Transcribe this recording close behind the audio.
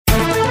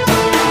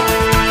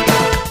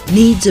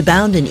Needs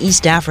abound in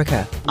East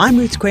Africa. I'm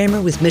Ruth Kramer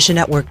with Mission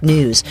Network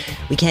News.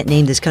 We can't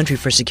name this country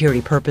for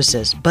security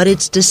purposes, but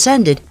it's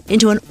descended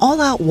into an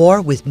all-out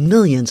war with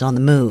millions on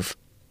the move.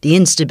 The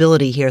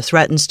instability here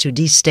threatens to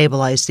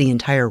destabilize the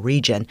entire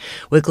region.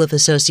 Wycliffe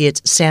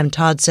Associates' Sam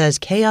Todd says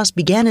chaos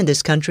began in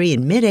this country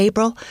in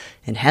mid-April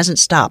and hasn't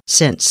stopped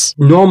since.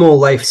 Normal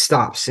life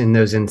stops in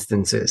those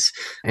instances,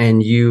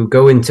 and you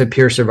go into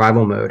pure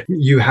survival mode.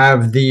 You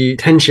have the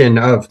tension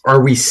of,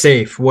 are we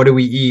safe? What do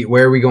we eat?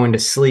 Where are we going to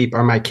sleep?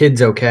 Are my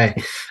kids okay?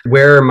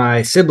 Where are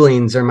my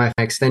siblings or my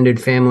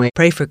extended family?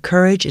 Pray for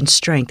courage and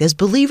strength as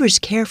believers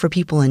care for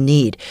people in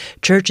need.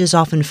 Churches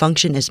often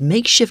function as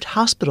makeshift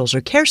hospitals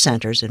or care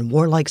centers in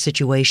warlike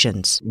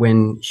situations.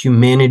 When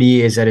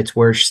humanity is at its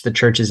worst, the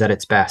church is at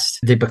its best.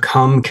 They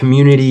become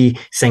community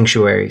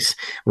sanctuaries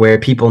where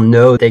people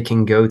know they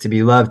can go to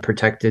be loved,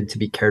 protected, to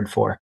be cared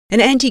for.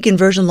 And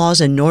anti-conversion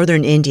laws in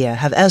northern India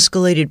have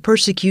escalated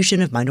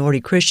persecution of minority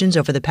Christians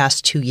over the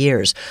past 2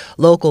 years.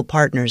 Local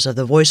partners of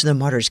the Voice of the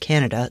Martyrs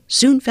Canada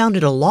soon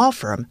founded a law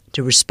firm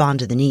to respond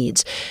to the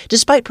needs.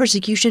 Despite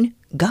persecution,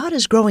 God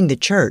is growing the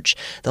church.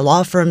 The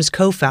law firm's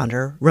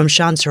co-founder,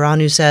 Ramshan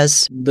Saranu,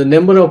 says, the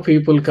number of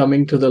people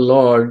coming to the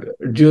Lord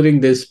during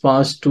this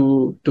past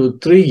 2 to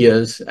 3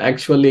 years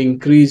actually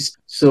increased.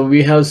 So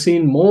we have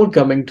seen more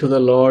coming to the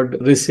Lord,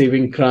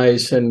 receiving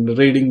Christ and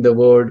reading the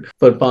Word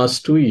for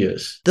past 2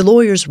 years. The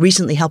lawyers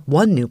recently helped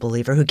one new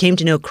believer who came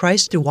to know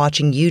Christ through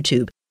watching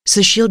YouTube.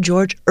 Sushil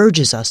George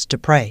urges us to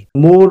pray.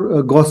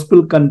 More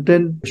gospel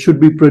content should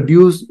be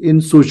produced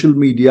in social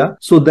media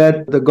so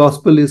that the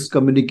gospel is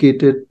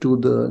communicated to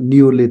the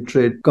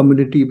neo-literate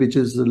community, which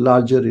is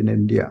larger in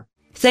India.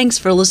 Thanks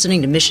for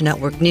listening to Mission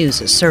Network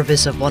News, a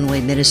service of One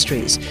Way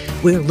Ministries.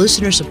 We're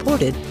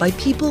listener-supported by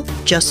people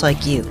just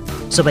like you.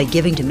 So by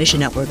giving to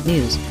Mission Network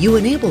News, you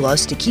enable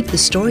us to keep the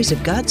stories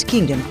of God's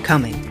kingdom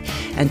coming.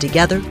 And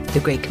together, the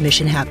Great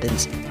Commission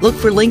happens. Look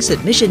for links at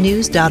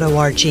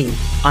missionnews.org.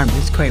 I'm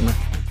Ruth Kramer.